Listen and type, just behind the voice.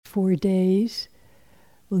4 days.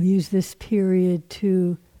 We'll use this period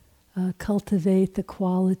to cultivate the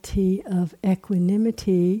quality of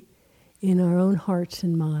equanimity in our own hearts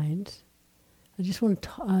and minds. I just want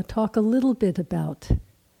to talk a little bit about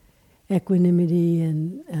equanimity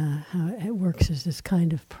and how it works as this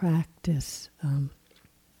kind of practice.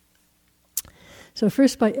 So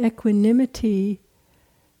first, by equanimity,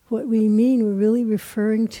 what we mean, we're really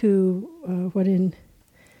referring to what in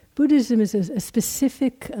Buddhism is a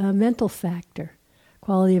specific mental factor,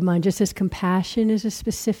 quality of mind, just as compassion is a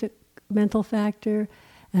specific mental factor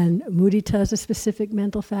and mudita is a specific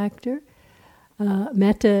mental factor.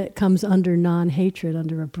 Metta comes under non-hatred,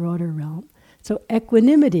 under a broader realm. So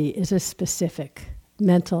equanimity is a specific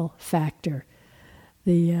mental factor.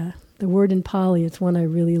 The word in Pali, it's one I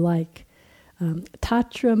really like,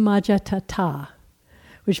 tatra majatata,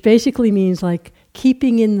 which basically means like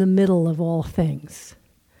keeping in the middle of all things.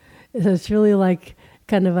 So it's really like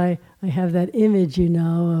kind of, I have that image,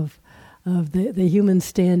 of the human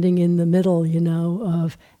standing in the middle,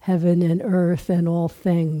 of heaven and earth and all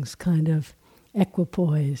things, kind of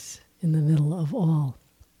equipoise in the middle of all.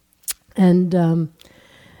 And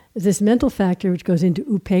this mental factor, which goes into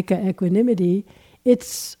Uppekha equanimity,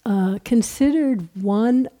 it's considered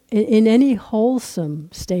one, in any wholesome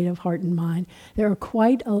state of heart and mind, there are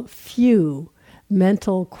quite a few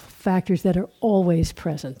mental factors that are always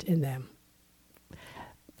present in them.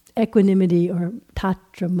 Equanimity, or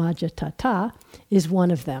tatra majatata, is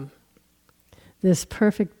one of them. This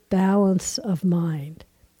perfect balance of mind.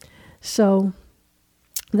 So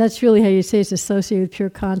that's really how you say it's associated with pure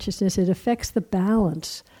consciousness. It affects the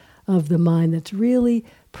balance of the mind that's really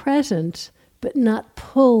present, but not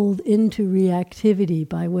pulled into reactivity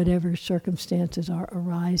by whatever circumstances are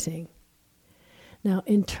arising. Now,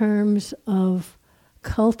 in terms of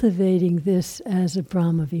cultivating this as a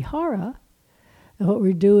Brahma Vihara, what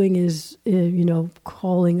we're doing is,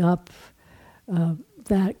 calling up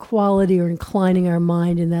that quality or inclining our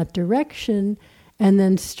mind in that direction, and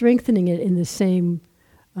then strengthening it in the same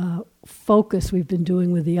focus we've been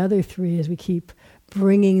doing with the other three as we keep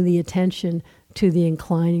bringing the attention to the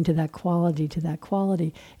inclining to that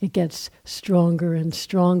quality. It gets stronger and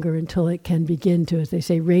stronger until it can begin to, as they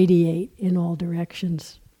say, radiate in all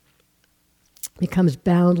directions. Becomes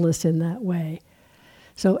boundless in that way.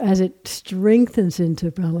 So as it strengthens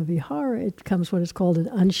into Brahma Vihara, it becomes what is called an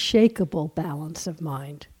unshakable balance of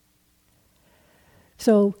mind.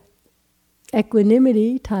 So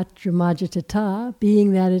equanimity, tatra majatata,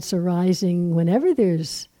 being that it's arising whenever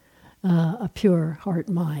there's a pure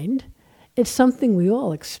heart-mind, it's something we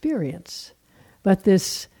all experience. But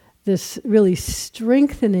this really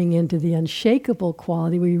strengthening into the unshakable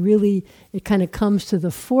quality, it kind of comes to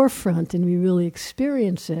the forefront and we really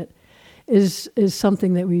experience it, is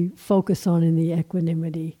something that we focus on in the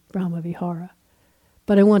equanimity Brahma Vihara.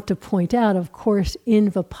 But I want to point out, of course, in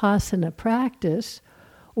Vipassana practice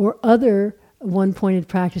or other one-pointed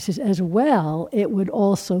practices as well, it would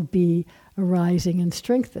also be arising and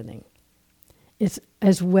strengthening. It's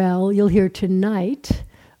as well, you'll hear tonight,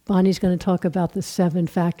 Bonnie's going to talk about the 7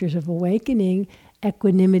 factors of awakening.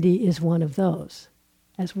 Equanimity is one of those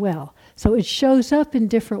as well. So it shows up in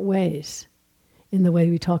different ways in the way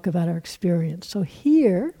we talk about our experience. So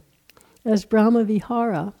here, as Brahma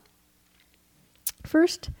Vihara,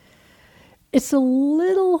 first, it's a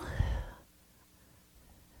little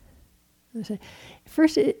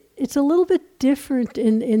bit different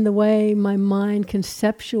in the way my mind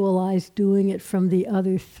conceptualized doing it from the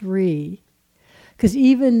other 3. Because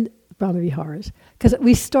even Brahma Viharas, because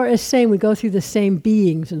we start as saying we go through the same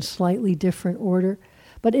beings in slightly different order,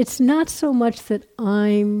 but it's not so much that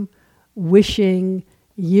I'm wishing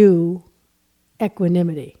you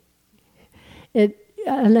equanimity. And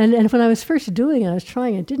when I was first doing it, I was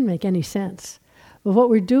trying, it didn't make any sense. But what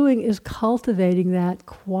we're doing is cultivating that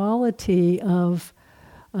quality of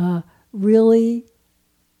really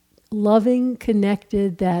loving,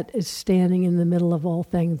 connected, that is standing in the middle of all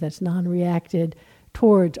things, that's non-reacted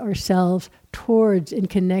towards ourselves, towards in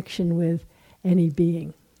connection with any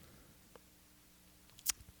being.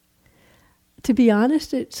 To be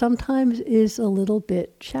honest, it sometimes is a little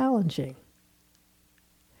bit challenging.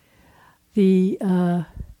 Let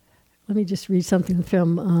me just read something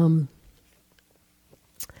from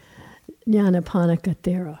Nyanaponika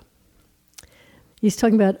Thera. He's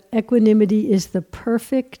talking about equanimity is the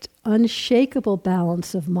perfect, unshakable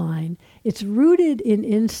balance of mind. It's rooted in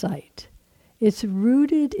insight. It's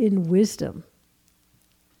rooted in wisdom.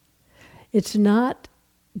 It's not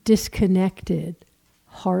disconnected,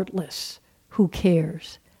 heartless. Who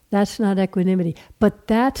cares? That's not equanimity. But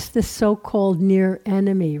that's the so-called near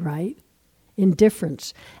enemy, right?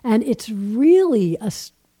 indifference. And it's really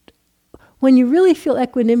when you really feel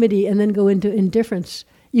equanimity and then go into indifference,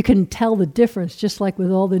 you can tell the difference, just like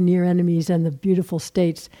with all the near enemies and the beautiful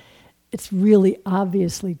states. It's really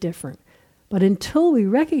obviously different. But until we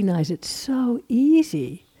recognize it's so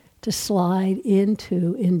easy to slide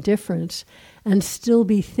into indifference and still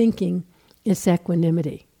be thinking it's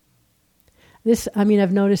equanimity.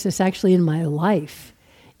 I've noticed this actually in my life,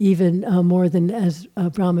 even more than as a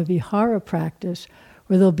Brahma Vihara practice,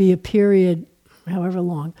 where there'll be a period, however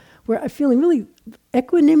long, where I'm feeling really,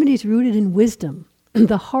 equanimity is rooted in wisdom.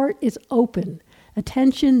 The heart is open.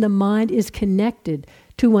 Attention, the mind is connected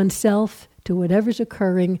to oneself, to whatever's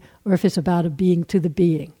occurring, or if it's about a being, to the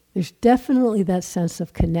being. There's definitely that sense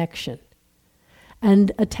of connection.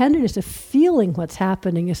 And a tenderness of feeling what's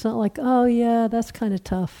happening. It's not like, oh yeah, that's kind of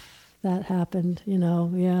tough. That happened,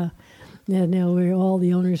 yeah, we're all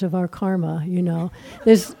the owners of our karma,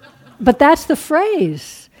 But that's the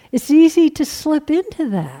phrase. It's easy to slip into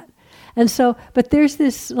that. And so, but there's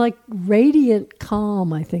this like radiant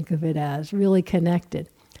calm, I think of it as, really connected.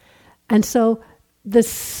 And so the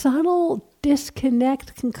subtle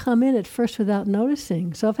disconnect can come in at first without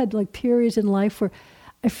noticing. So I've had like periods in life where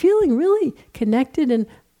I'm feeling really connected, and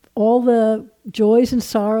all the joys and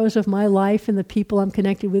sorrows of my life and the people I'm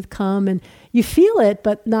connected with come, and you feel it,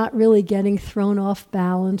 but not really getting thrown off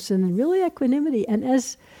balance, and really equanimity. And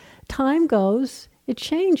as time goes, it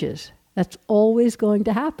changes. That's always going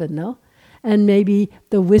to happen, no? And maybe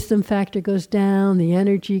the wisdom factor goes down, the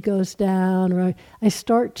energy goes down, or I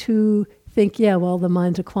start to think, yeah, well, the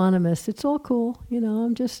mind's equanimous. It's all cool,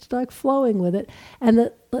 I'm just like flowing with it. And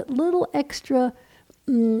the little extra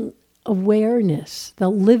awareness, the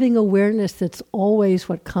living awareness that's always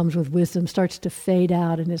what comes with wisdom, starts to fade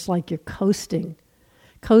out, and it's like you're coasting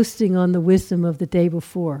on the wisdom of the day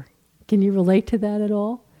before. Can you relate to that at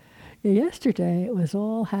all? Yesterday it was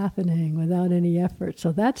all happening without any effort,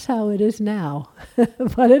 so that's how it is now.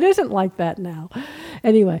 But it isn't like that now.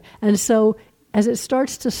 Anyway, and so as it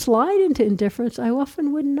starts to slide into indifference, I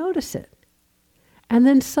often wouldn't notice it. And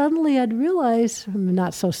then suddenly I'd realize,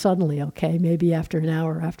 not so suddenly, okay, maybe after an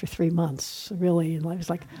hour, after 3 months, really, and I was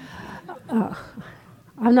like,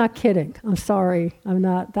 I'm not kidding. I'm sorry.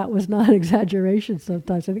 That was not an exaggeration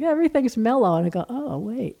sometimes. I think everything's mellow, and I go, oh,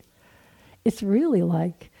 wait. It's really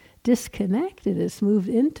like disconnected. It's moved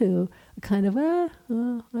into a kind of,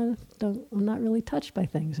 I'm not really touched by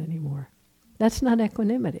things anymore. That's not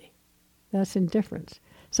equanimity. That's indifference.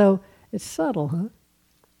 So it's subtle, huh?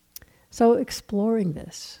 So exploring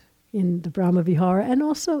this in the Brahma Vihara and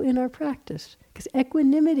also in our practice, because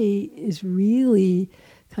equanimity is really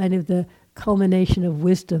kind of the culmination of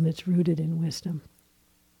wisdom. It's rooted in wisdom.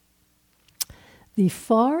 The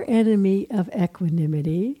far enemy of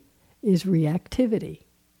equanimity is reactivity.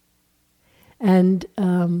 And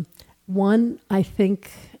I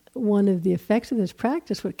think one of the effects of this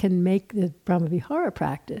practice, what can make the Brahma Vihara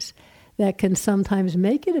practice, that can sometimes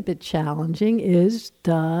make it a bit challenging, is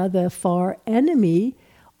the far enemy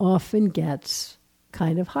often gets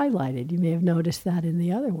kind of highlighted. You may have noticed that in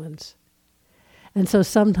the other ones. And so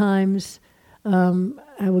sometimes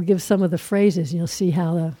I will give some of the phrases, and you'll see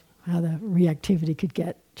how the reactivity could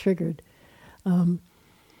get triggered.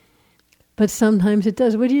 But sometimes it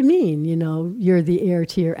does. What do you mean? You're the heir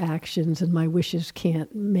to your actions and my wishes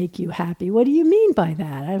can't make you happy. What do you mean by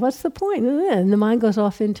that? What's the point? And the mind goes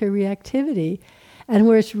off into reactivity. And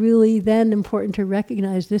where it's really then important to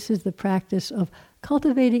recognize this is the practice of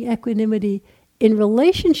cultivating equanimity in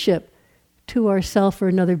relationship to ourself or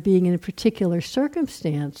another being in a particular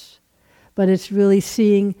circumstance. But it's really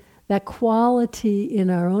seeing that quality in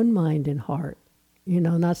our own mind and heart.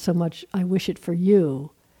 Not so much, I wish it for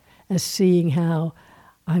you, as seeing how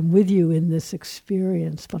I'm with you in this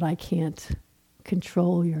experience, but I can't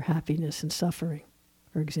control your happiness and suffering,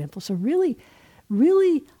 for example. So really,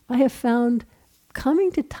 really, I have found coming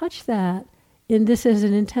to touch that in this as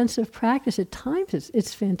an intensive practice, at times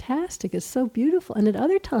it's fantastic, it's so beautiful. And at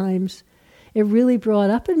other times, it really brought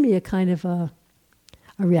up in me a kind of a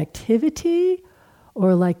reactivity,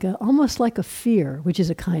 or like almost like a fear, which is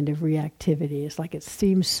a kind of reactivity. It's like it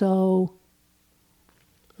seems so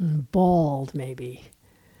bald, maybe.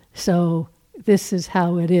 So this is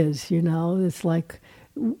how it is, It's like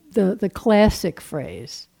the classic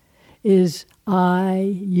phrase is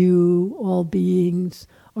I, you, all beings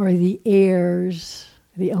are the heirs,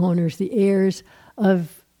 the owners, the heirs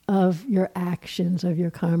of your actions, of your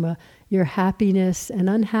karma. Your happiness and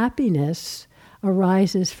unhappiness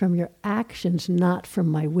arises from your actions, not from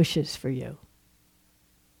my wishes for you,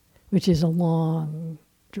 which is a long,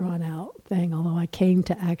 drawn out thing, although I came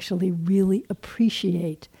to actually really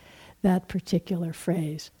appreciate that particular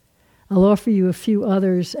phrase. I'll offer you a few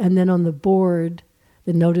others, and then on the board,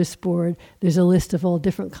 the notice board, there's a list of all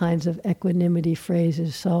different kinds of equanimity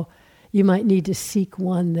phrases. So you might need to seek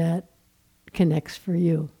one that connects for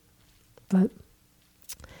you. But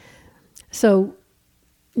so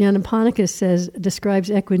Nyanaponika describes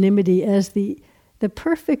equanimity as the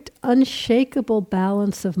perfect, unshakable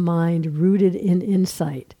balance of mind rooted in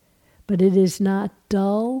insight, but it is not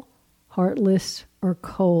dull, heartless, or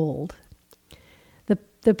cold.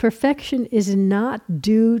 The perfection is not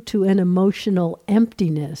due to an emotional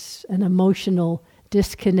emptiness, an emotional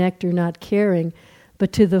disconnect or not caring,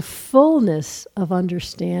 but to the fullness of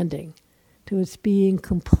understanding, to its being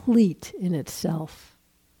complete in itself.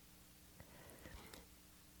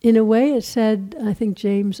 In a way, it said, I think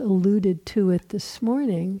James alluded to it this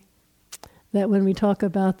morning, that when we talk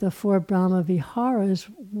about the 4 Brahma Viharas,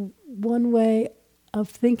 one way of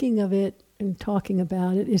thinking of it and talking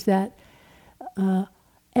about it is that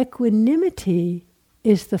equanimity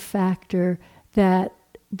is the factor that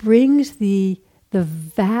brings the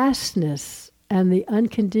vastness and the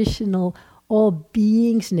unconditional all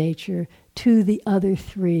beings nature to the other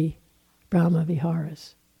 3 Brahma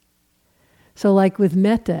Viharas. So like with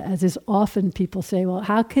metta, as is often people say, well,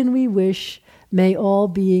 how can we wish, may all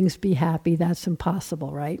beings be happy? That's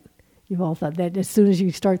impossible, right? You've all thought that as soon as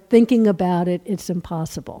you start thinking about it, it's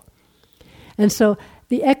impossible. And so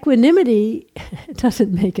the equanimity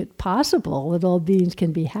doesn't make it possible that all beings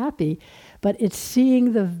can be happy, but it's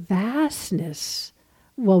seeing the vastness.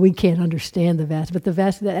 Well, we can't understand the vastness, but the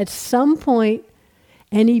vastness that at some point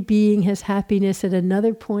any being has happiness, at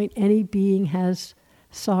another point any being has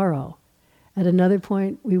sorrow. At another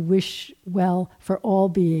point, we wish well for all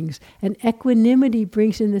beings. And equanimity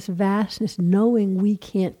brings in this vastness, knowing we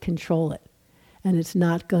can't control it. And it's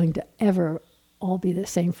not going to ever all be the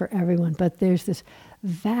same for everyone. But there's this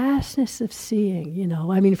vastness of seeing,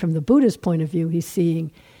 I mean, from the Buddha's point of view, he's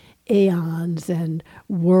seeing aeons and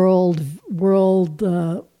world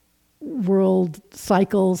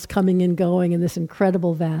cycles coming and going in this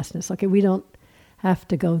incredible vastness. Okay, we don't have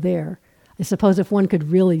to go there. I suppose if one could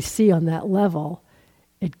really see on that level,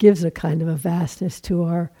 it gives a kind of a vastness to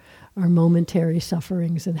our momentary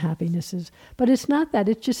sufferings and happinesses. But it's not that.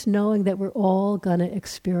 It's just knowing that we're all going to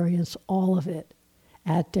experience all of it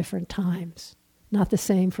at different times. Not the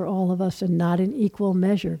same for all of us and not in equal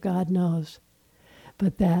measure, God knows.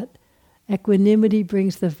 But that equanimity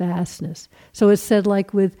brings the vastness. So it's said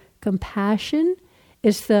like with compassion,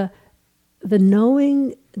 it's the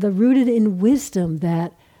knowing, the rooted in wisdom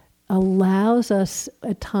that allows us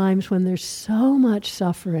at times when there's so much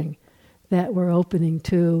suffering that we're opening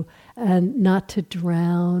to, and not to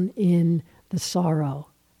drown in the sorrow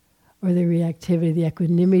or the reactivity, the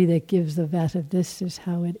equanimity that gives the vast of this is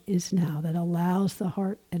how it is now, that allows the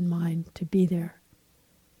heart and mind to be there.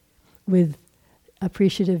 With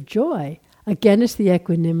appreciative joy, again, it's the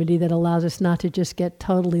equanimity that allows us not to just get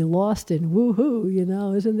totally lost in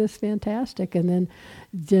woohoo, isn't this fantastic? And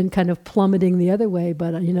then kind of plummeting the other way,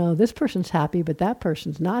 but this person's happy, but that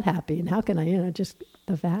person's not happy. And how can I, just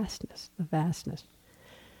the vastness.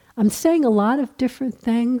 I'm saying a lot of different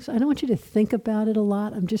things. I don't want you to think about it a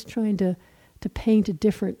lot. I'm just trying to paint a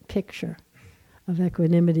different picture of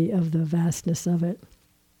equanimity, of the vastness of it.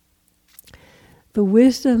 The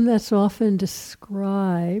wisdom that's often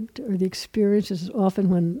described, or the experiences often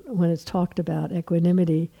when it's talked about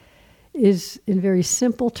equanimity, is in very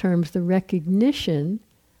simple terms the recognition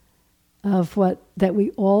of that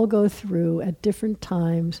we all go through at different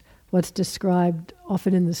times, what's described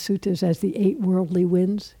often in the suttas as the 8 worldly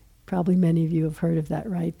winds. Probably many of you have heard of that,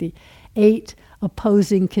 right? The 8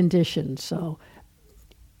 opposing conditions, so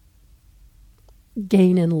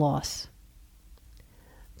gain and loss,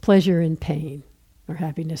 pleasure and pain, or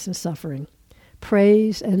happiness and suffering,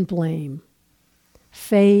 praise and blame,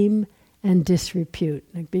 fame and disrepute,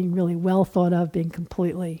 like being really well thought of, being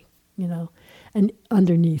completely, and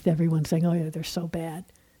underneath everyone saying, oh yeah, they're so bad.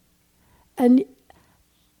 And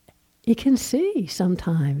you can see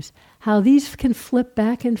sometimes how these can flip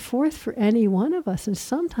back and forth for any one of us, and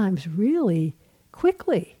sometimes really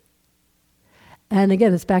quickly. And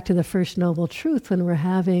again, it's back to the first noble truth when we're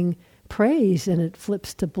having praise and it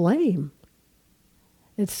flips to blame.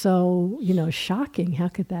 It's so, shocking. How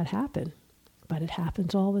could that happen? But it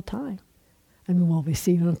happens all the time. I mean, we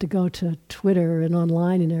see, you don't have to go to Twitter and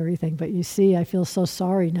online and everything, but you see, I feel so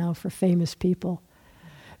sorry now for famous people.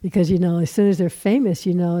 Because, as soon as they're famous,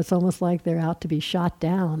 it's almost like they're out to be shot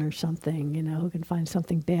down or something, who can find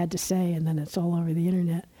something bad to say, and then it's all over the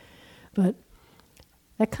internet. But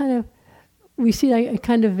that kind of, we see that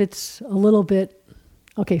kind of, it's a little bit,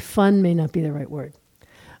 okay, fun may not be the right word,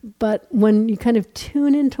 But when you kind of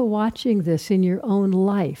tune into watching this in your own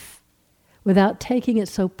life, without taking it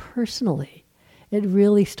so personally, it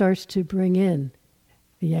really starts to bring in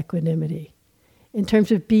the equanimity. In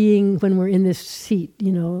terms of being, when we're in this seat,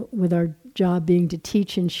 with our job being to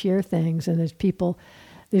teach and share things, and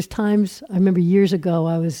there's times, I remember years ago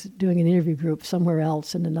I was doing an interview group somewhere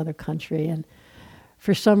else in another country, and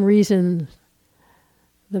for some reason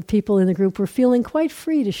the people in the group were feeling quite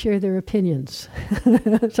free to share their opinions.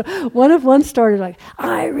 So one started like,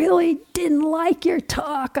 I really didn't like your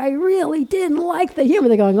talk, I really didn't like the humor.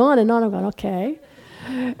 They're going on and on, I'm going, okay.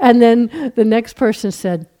 And then the next person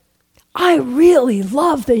said, I really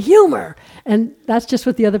love the humor. And that's just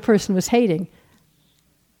what the other person was hating.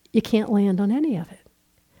 You can't land on any of it.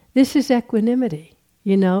 This is equanimity.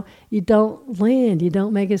 You don't land. You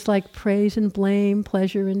don't make it like praise and blame,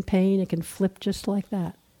 pleasure and pain. It can flip just like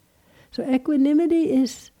that. So equanimity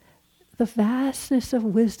is the vastness of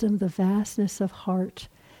wisdom, the vastness of heart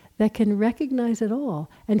that can recognize it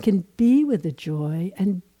all and can be with the joy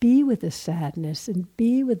and be with the sadness and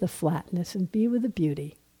be with the flatness and be with the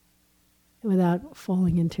beauty without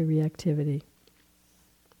falling into reactivity.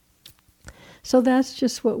 So that's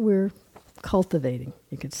just what we're cultivating,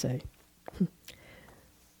 you could say.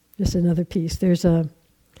 Just another piece. There's a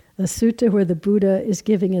sutta where the Buddha is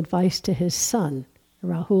giving advice to his son,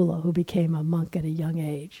 Rahula, who became a monk at a young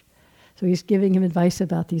age. So he's giving him advice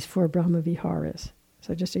about these 4 Brahma Viharas.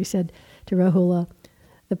 So he said to Rahula,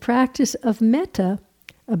 the practice of metta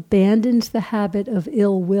abandons the habit of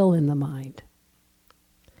ill will in the mind.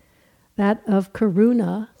 That of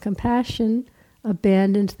karuna, compassion,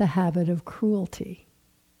 abandons the habit of cruelty.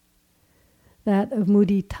 That of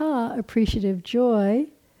mudita, appreciative joy,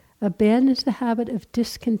 abandons the habit of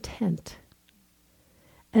discontent.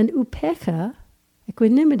 And Uppekha,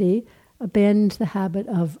 equanimity, abandons the habit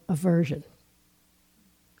of aversion.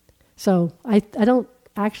 So I don't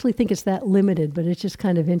actually think it's that limited, but it's just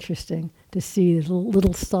kind of interesting to see the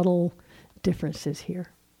little subtle differences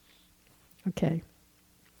here. Okay.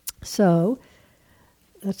 So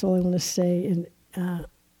that's all I want to say in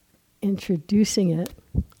introducing it.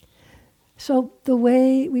 So the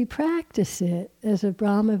way we practice it as a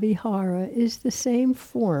Brahma Vihara is the same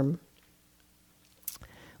form.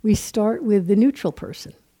 We start with the neutral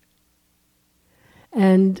person.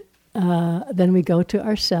 And then we go to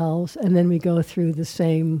ourselves, and then we go through the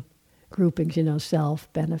same groupings,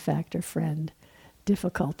 self, benefactor, friend,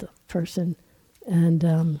 difficult person,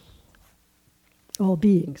 and all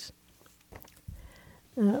beings.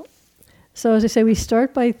 So as I say, we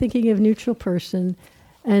start by thinking of neutral person,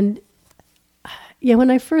 and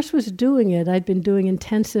when I first was doing it, I'd been doing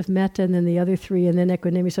intensive metta and then the other 3 and then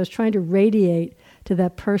equanimity. So I was trying to radiate to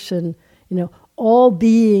that person, all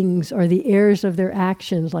beings are the heirs of their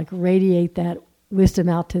actions, like radiate that wisdom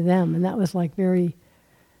out to them. And that was like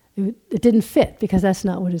it didn't fit because that's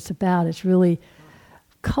not what it's about. It's really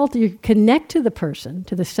you connect to the person,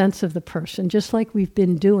 to the sense of the person, just like we've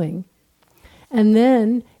been doing. And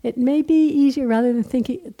then it may be easier rather than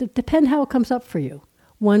thinking, depend how it comes up for you.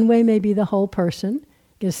 One way may be the whole person,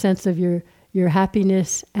 get a sense of your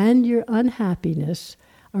happiness and your unhappiness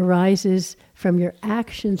arises from your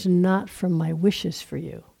actions, not from my wishes for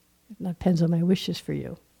you. It depends on my wishes for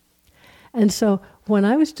you. And so when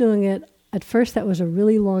I was doing it, at first that was a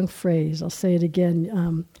really long phrase. I'll say it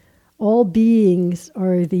again. All beings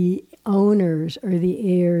are the owners or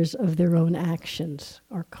the heirs of their own actions,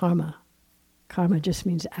 or karma. Karma just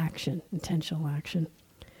means action, intentional action.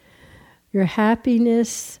 Your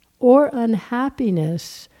happiness or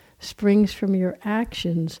unhappiness springs from your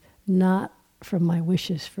actions, not from my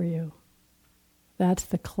wishes for you. That's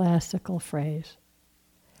the classical phrase.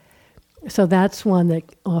 So that's one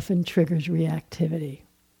that often triggers reactivity.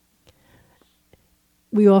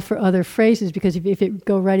 We offer other phrases because if it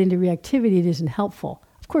go right into reactivity, it isn't helpful.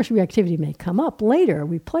 Of course, reactivity may come up later.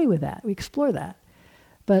 We play with that. We explore that.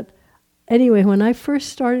 But anyway, when I first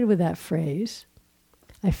started with that phrase,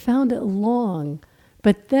 I found it long,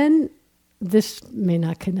 but then this may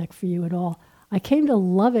not connect for you at all. I came to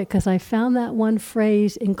love it because I found that one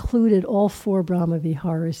phrase included all 4 Brahma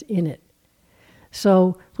Viharas in it.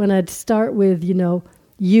 So when I'd start with,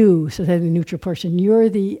 you, so that the neutral person, you're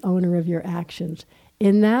the owner of your actions.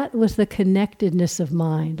 In that was the connectedness of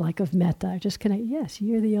mind, like of metta. I just connect, yes,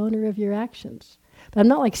 you're the owner of your actions. But I'm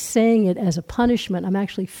not like saying it as a punishment. I'm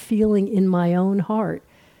actually feeling in my own heart,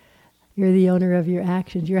 you're the owner of your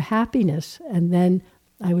actions, your happiness, and then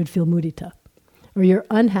I would feel mudita. Or your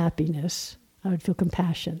unhappiness, I would feel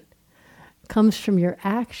compassion. Comes from your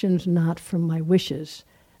actions, not from my wishes.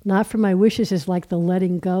 Not from my wishes is like the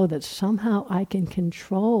letting go that somehow I can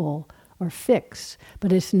control or fix,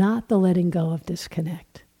 but it's not the letting go of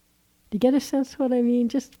disconnect. Do you get a sense of what I mean?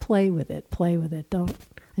 Just play with it. Play with it. Don't.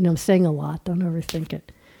 I know I'm saying a lot. Don't overthink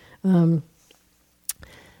it.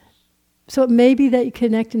 So it may be that you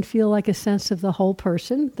connect and feel like a sense of the whole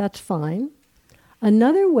person. That's fine.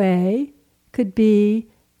 Another way could be,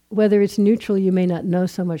 whether it's neutral, you may not know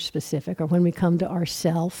so much specific, or when we come to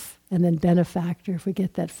ourself and then benefactor, if we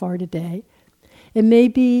get that far today. It may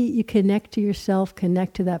be you connect to yourself,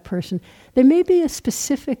 connect to that person. There may be a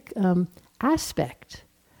specific aspect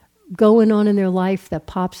going on in their life that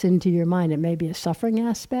pops into your mind. It may be a suffering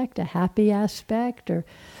aspect, a happy aspect, or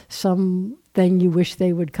something you wish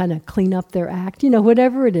they would kind of clean up their act.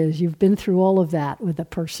 Whatever it is, you've been through all of that with a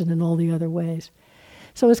person in all the other ways.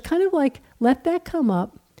 So it's kind of like, let that come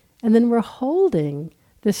up, and then we're holding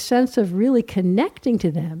this sense of really connecting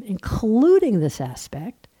to them, including this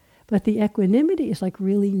aspect, but the equanimity is like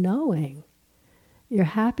really knowing your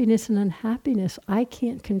happiness and unhappiness I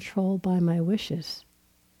can't control by my wishes.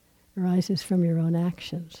 Arises from your own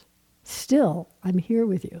actions. Still, I'm here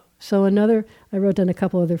with you. So I wrote down a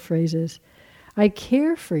couple other phrases. I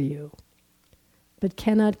care for you, but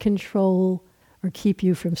cannot control or keep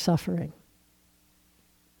you from suffering.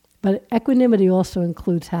 But equanimity also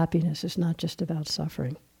includes happiness. It's not just about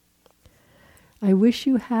suffering. I wish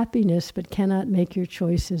you happiness, but cannot make your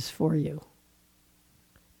choices for you.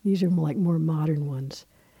 These are more modern ones.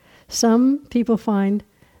 Some people find,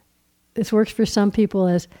 this works for some people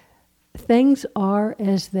as, things are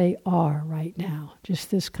as they are right now.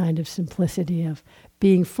 Just this kind of simplicity of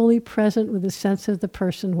being fully present with a sense of the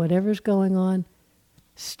person, whatever's going on,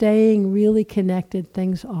 staying really connected,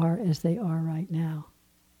 things are as they are right now.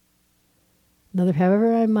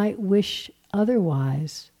 However I might wish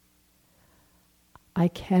otherwise, I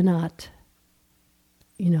cannot,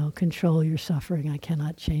 control your suffering. I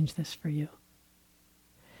cannot change this for you.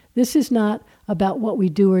 This is not about what we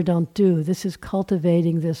do or don't do. This is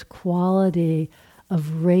cultivating this quality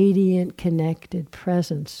of radiant, connected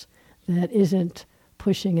presence that isn't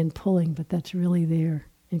pushing and pulling, but that's really there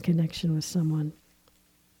in connection with someone.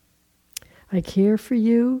 I care for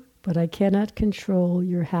you, but I cannot control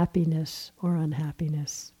your happiness or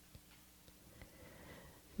unhappiness.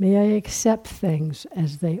 May I accept things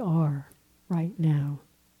as they are right now.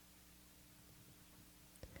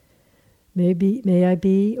 May I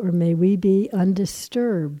be, or may we be,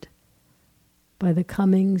 undisturbed by the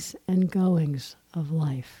comings and goings of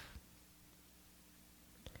life.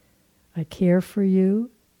 I care for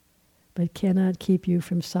you, but cannot keep you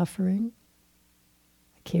from suffering.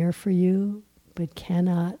 I care for you, but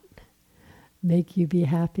cannot make you be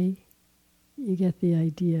happy. You get the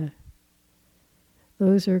idea.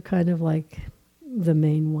 Those are kind of like the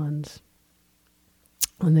main ones.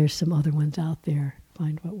 And there's some other ones out there.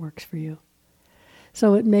 Find what works for you.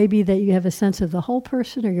 So it may be that you have a sense of the whole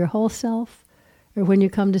person or your whole self, or when you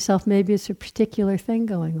come to self, maybe it's a particular thing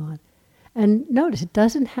going on. And notice, it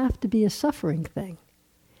doesn't have to be a suffering thing.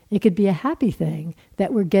 It could be a happy thing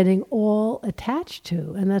that we're getting all attached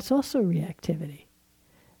to, and that's also reactivity.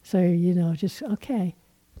 So, just, okay,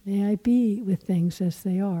 may I be with things as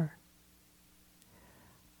they are.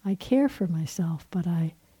 I care for myself,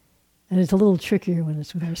 and it's a little trickier when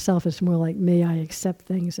it's with ourselves. It's more like, may I accept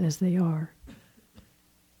things as they are.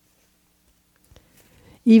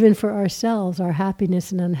 Even for ourselves, our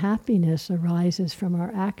happiness and unhappiness arises from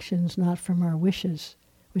our actions, not from our wishes,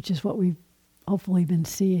 which is what we've hopefully been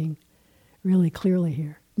seeing really clearly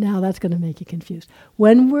here. Now that's going to make you confused.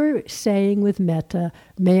 When we're saying with metta,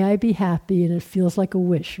 may I be happy, and it feels like a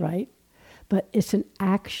wish, right? But it's an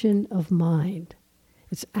action of mind.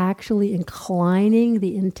 It's actually inclining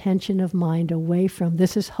the intention of mind away from,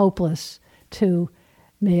 this is hopeless, to,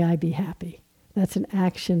 may I be happy. That's an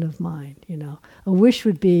action of mind, A wish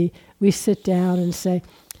would be, we sit down and say,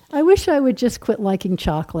 I wish I would just quit liking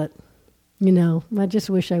chocolate. I just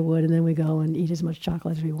wish I would, and then we go and eat as much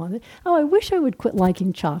chocolate as we want. Oh, I wish I would quit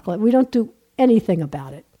liking chocolate. We don't do anything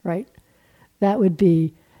about it, right? That would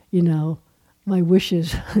be, my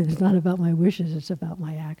wishes. It's not about my wishes, it's about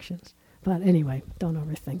my actions. But anyway, don't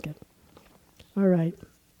overthink it. All right.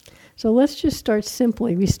 So let's just start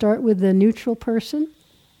simply. We start with the neutral person,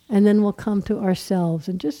 and then we'll come to ourselves,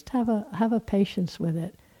 and just have a patience with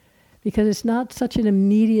it, because it's not such an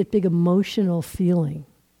immediate, big emotional feeling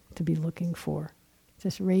to be looking for. It's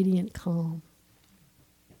this radiant calm.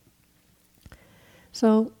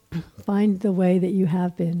 So find the way that you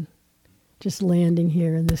have been, just landing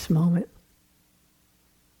here in this moment.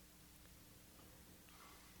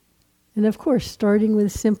 And of course, starting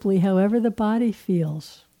with simply however the body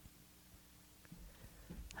feels,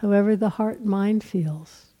 however the heart-mind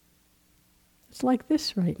feels. It's like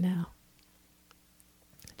this right now.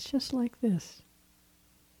 It's just like this.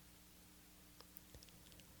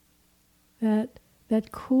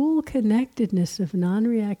 That cool connectedness of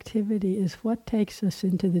non-reactivity is what takes us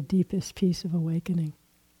into the deepest peace of awakening.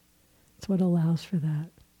 It's what allows for that.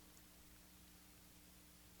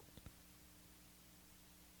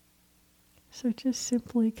 So just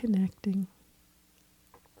simply connecting.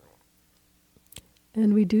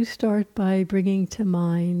 And we do start by bringing to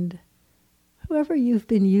mind whoever you've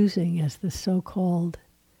been using as the so-called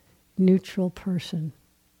neutral person.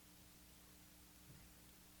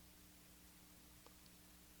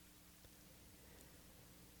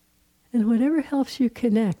 And whatever helps you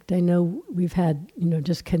connect, I know we've had,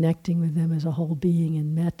 just connecting with them as a whole being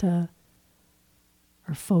in metta,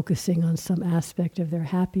 or focusing on some aspect of their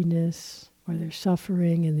happiness or their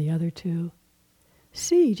suffering in the other two.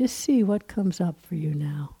 Just see what comes up for you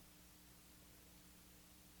now.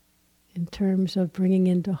 In terms of bringing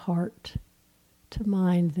into heart, to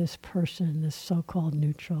mind this person, this so-called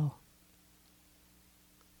neutral.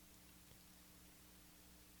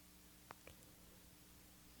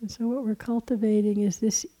 And so what we're cultivating is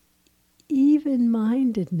this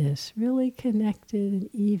even-mindedness, really connected and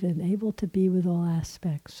even, able to be with all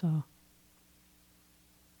aspects. So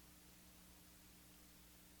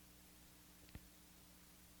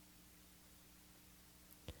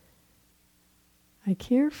I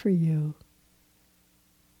care for you,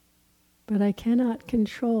 but I cannot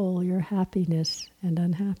control your happiness and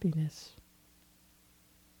unhappiness.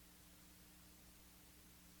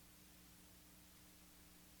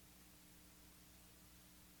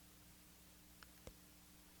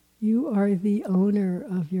 You are the owner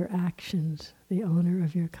of your actions, the owner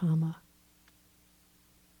of your karma.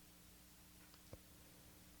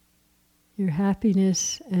 Your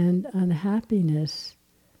happiness and unhappiness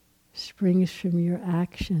springs from your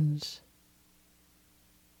actions,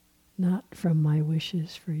 not from my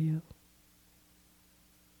wishes for you.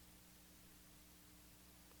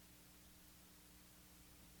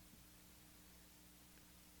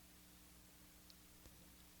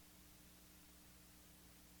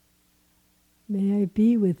 May I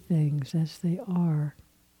be with things as they are.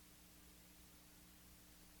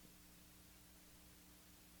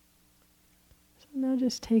 So now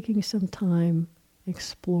just taking some time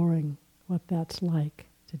exploring what that's like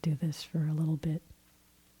to do this for a little bit.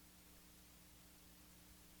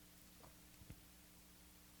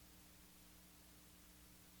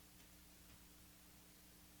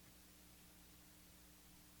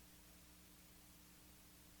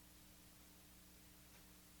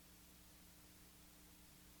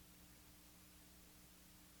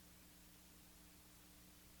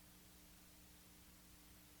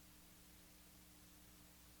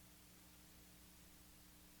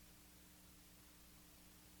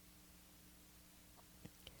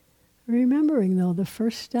 Remembering, though, the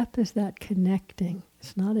first step is that connecting.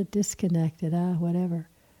 It's not a disconnected, whatever.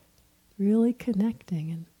 Really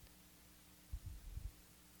connecting. And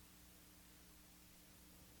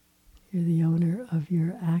you're the owner of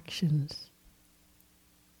your actions.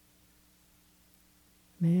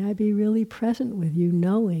 May I be really present with you,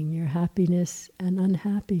 knowing your happiness and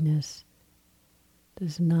unhappiness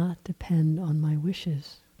does not depend on my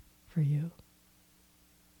wishes for you.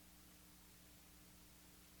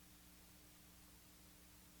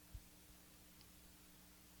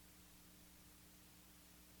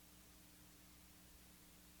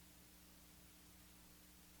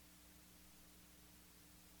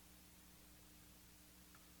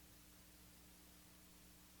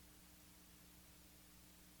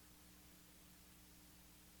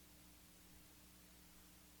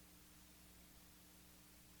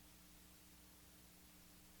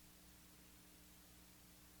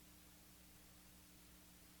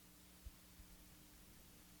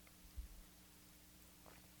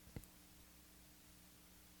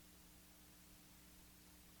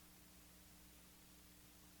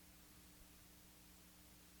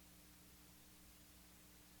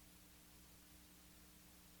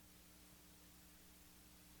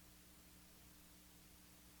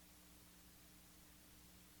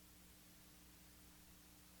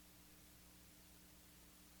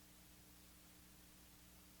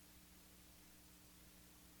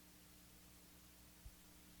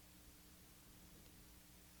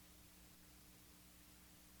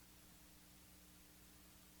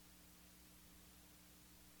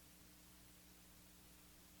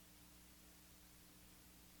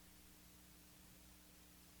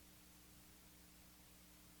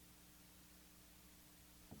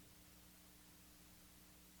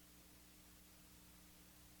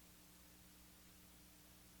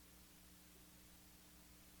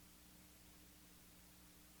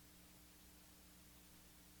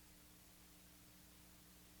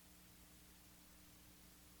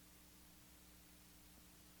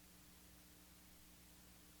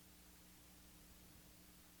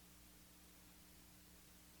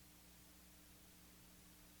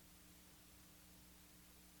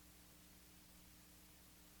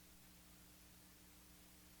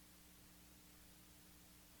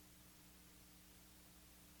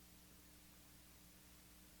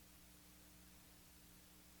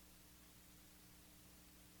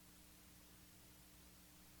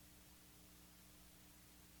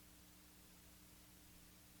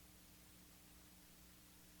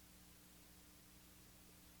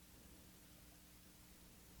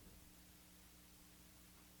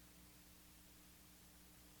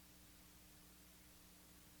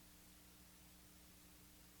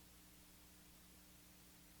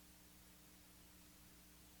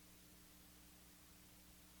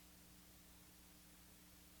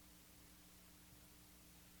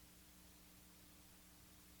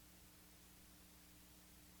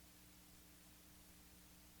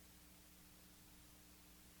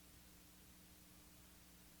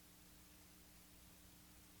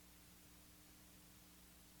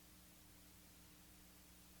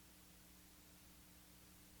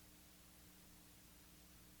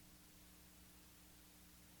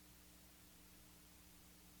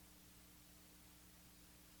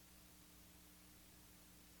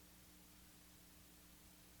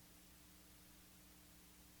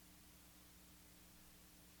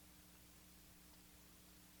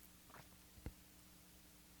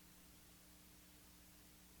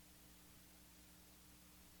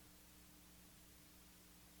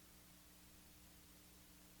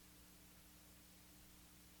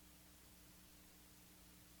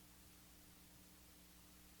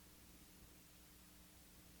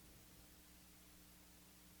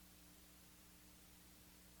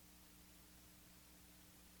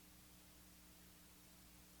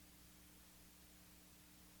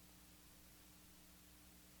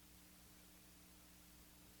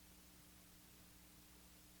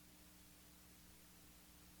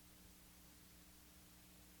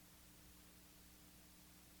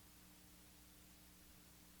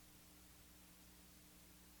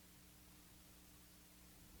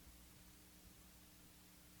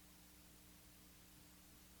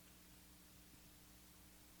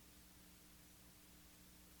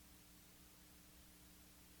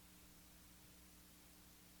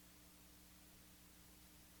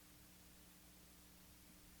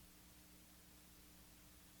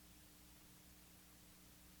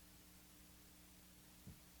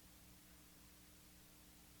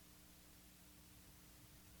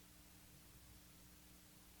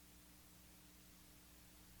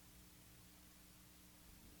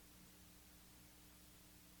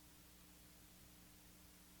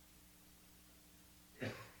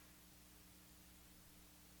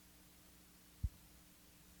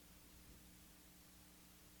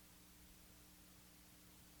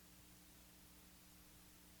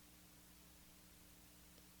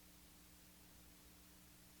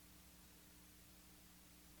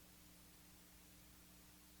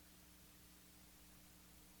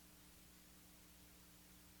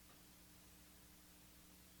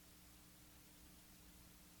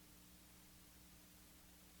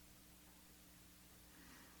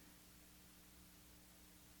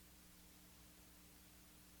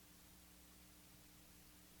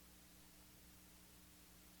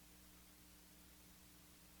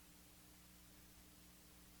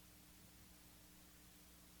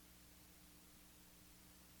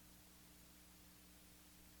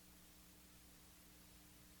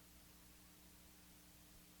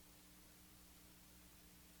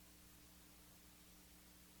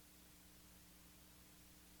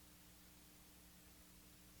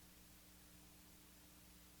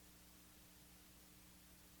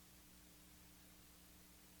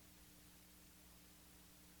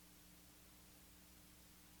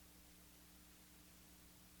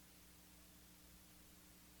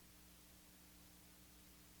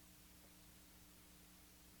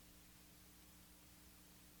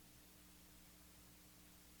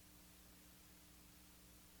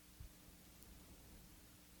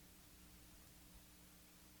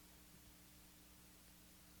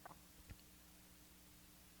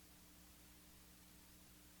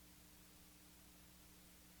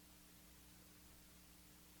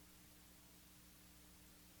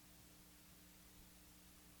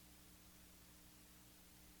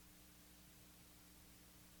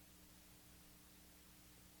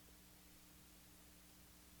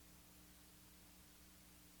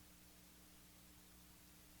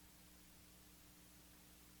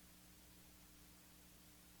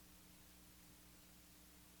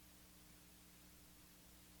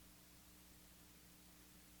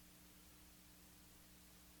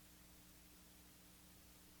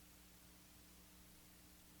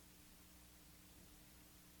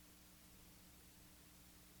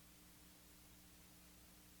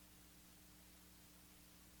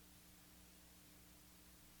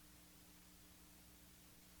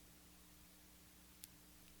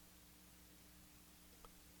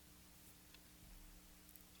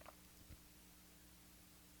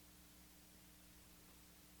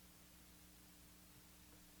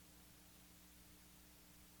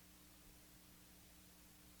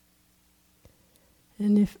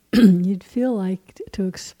 And if you'd feel like to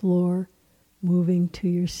explore moving to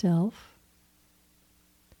yourself,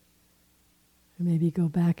 or maybe go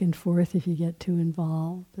back and forth if you get too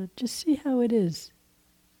involved, but just see how it is.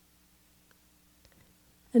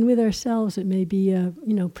 And with ourselves, it may be a,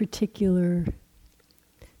 particular,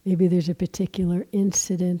 maybe there's a particular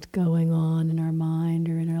incident going on in our mind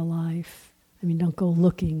or in our life. I mean, don't go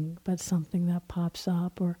looking, but something that pops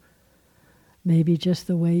up, or maybe just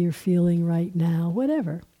the way you're feeling right now,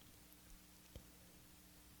 whatever.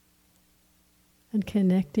 And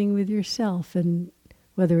connecting with yourself, and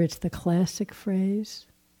whether it's the classic phrase,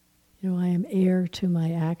 I am heir to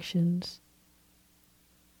my actions.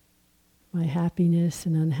 My happiness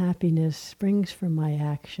and unhappiness springs from my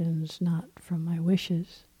actions, not from my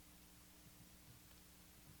wishes.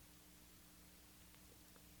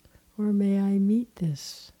 Or may I meet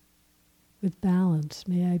this with balance?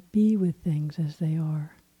 May I be with things as they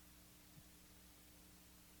are?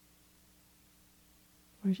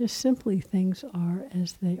 Or just simply things are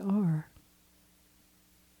as they are.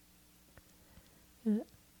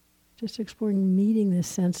 Just exploring meeting this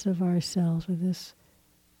sense of ourselves with this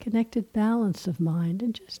connected balance of mind,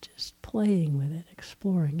 and just playing with it,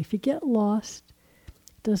 exploring. If you get lost,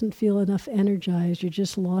 it doesn't feel enough energized, you're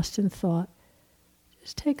just lost in thought,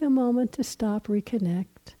 just take a moment to stop, reconnect.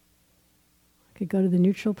 I could go to the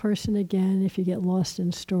neutral person again if you get lost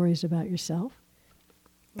in stories about yourself.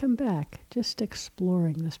 Come back, just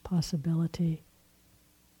exploring this possibility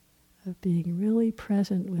of being really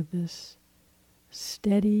present with this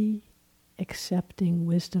steady, accepting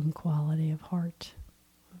wisdom quality of heart,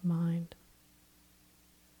 of mind.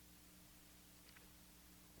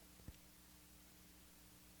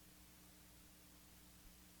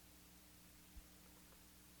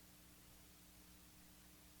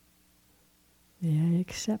 May I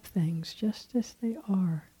accept things just as they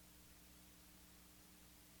are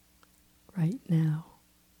right now.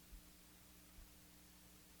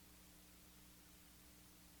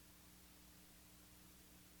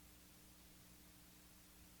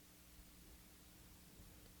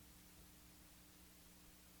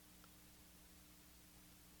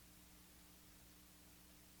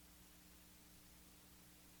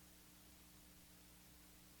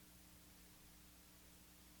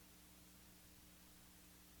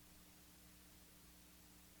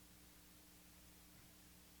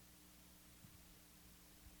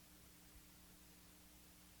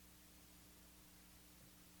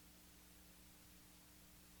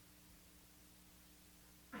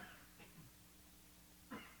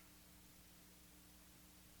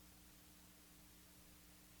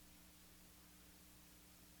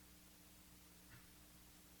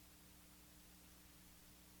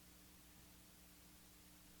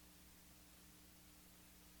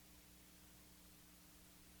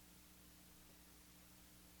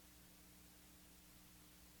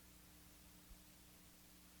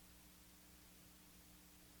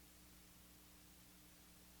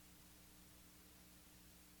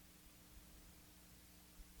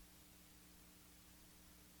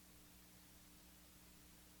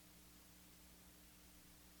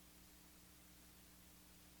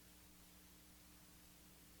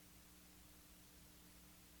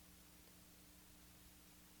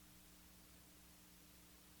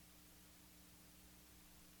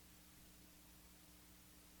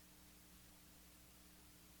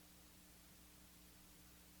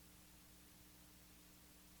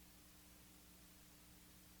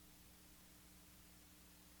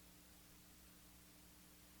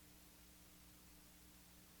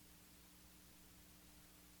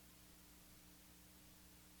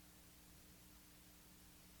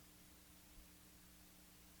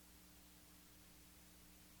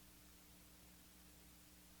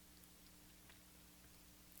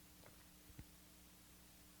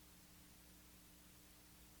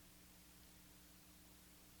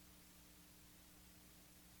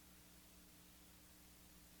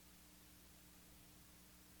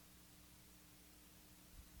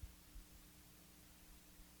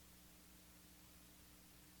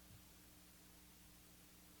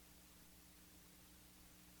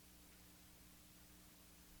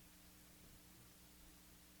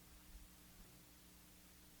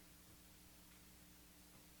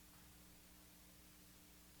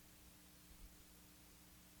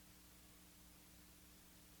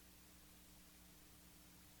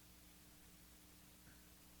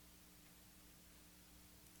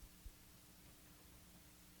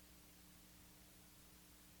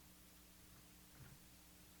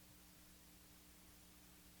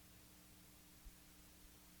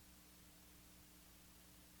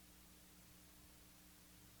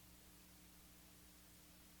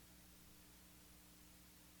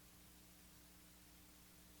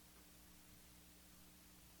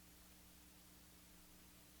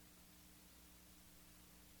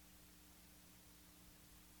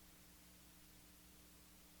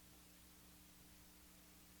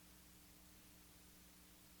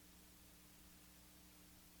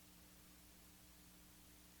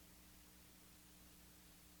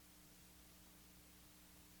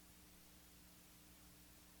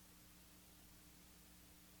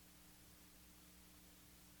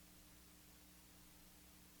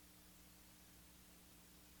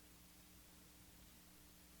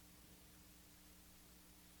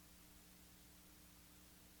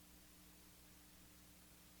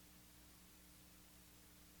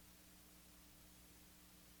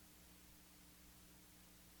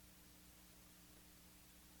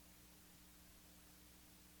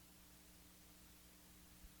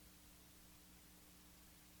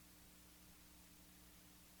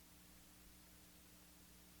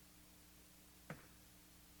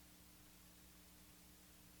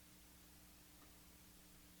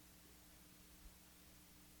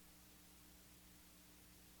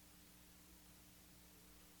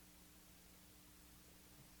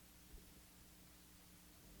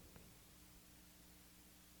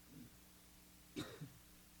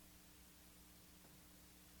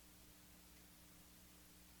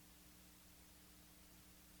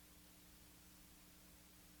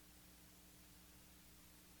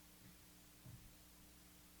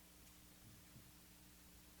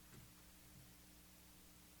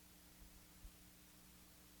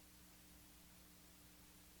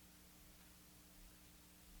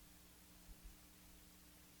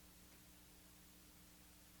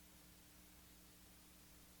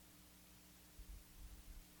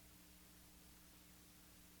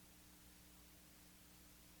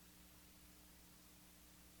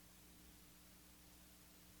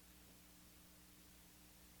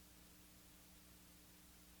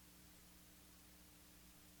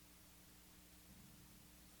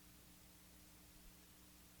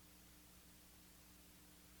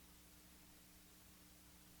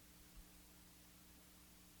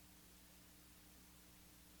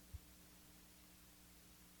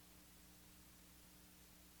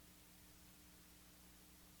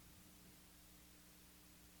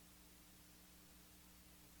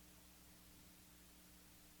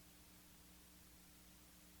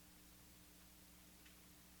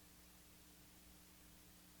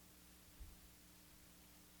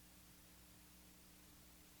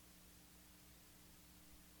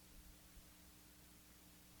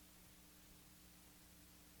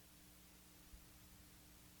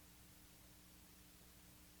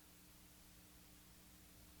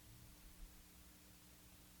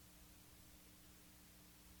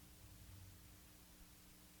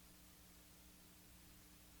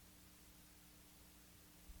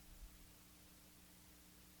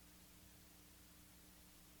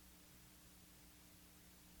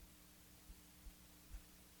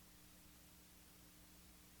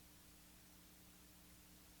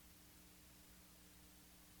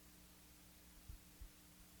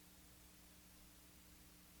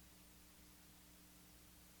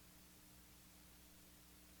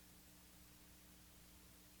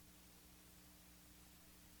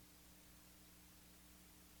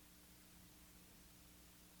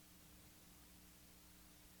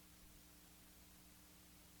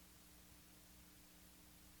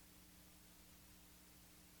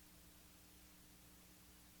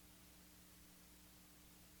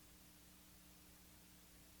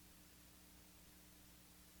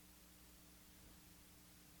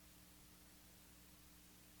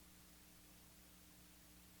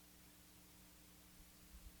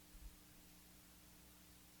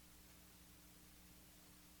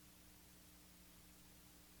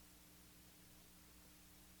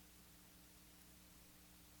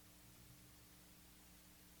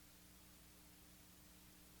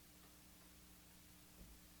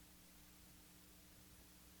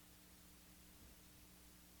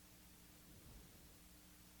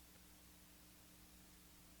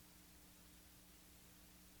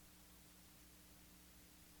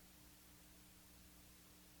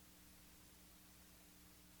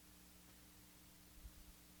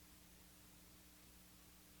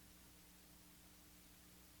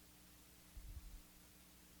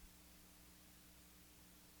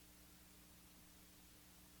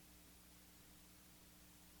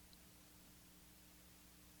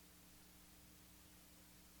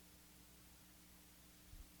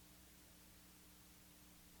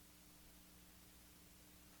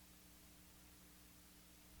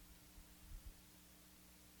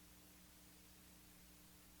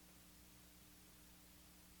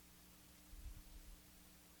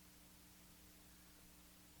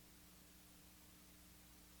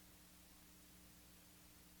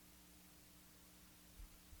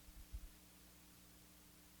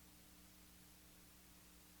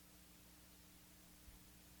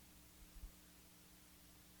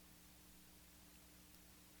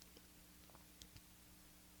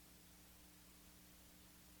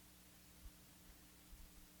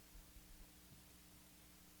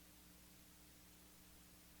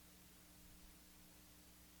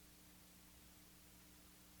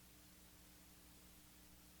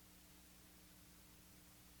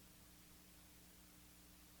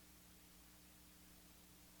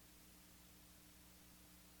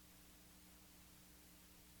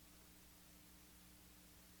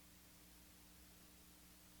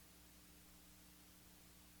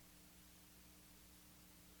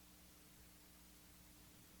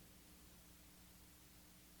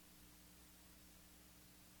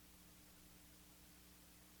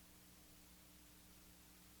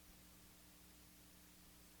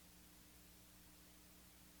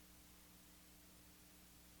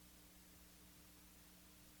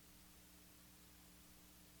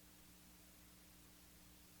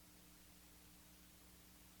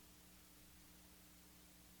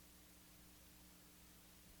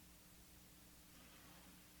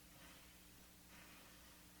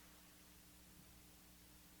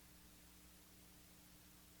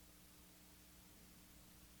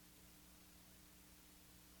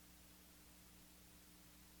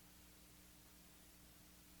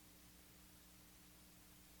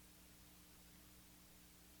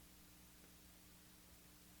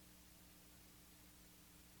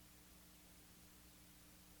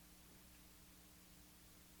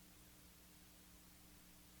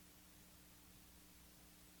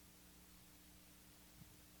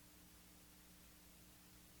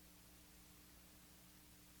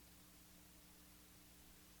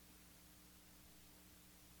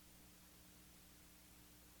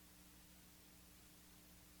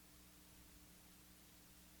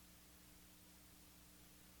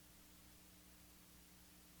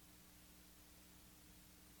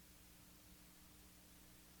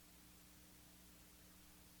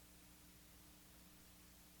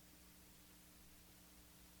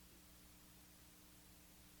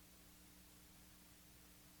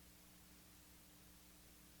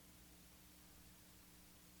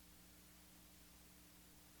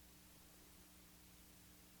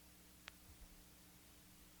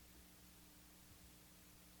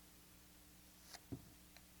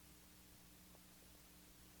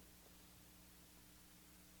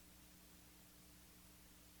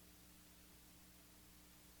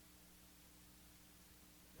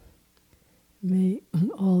 May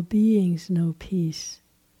all beings know peace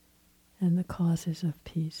and the causes of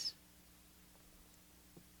peace.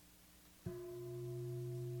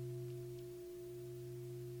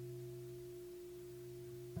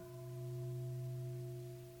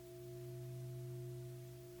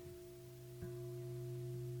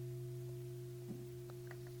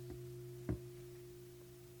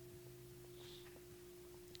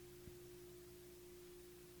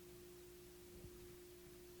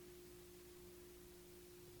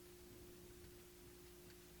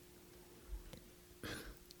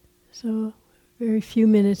 So, very few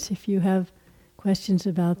minutes if you have questions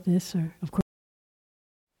about this, or of course.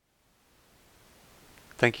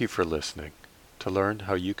 Thank you for listening. To learn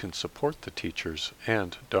how you can support the teachers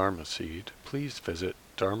and Dharma Seed, please visit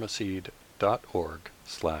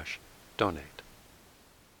dharmaseed.org/donate.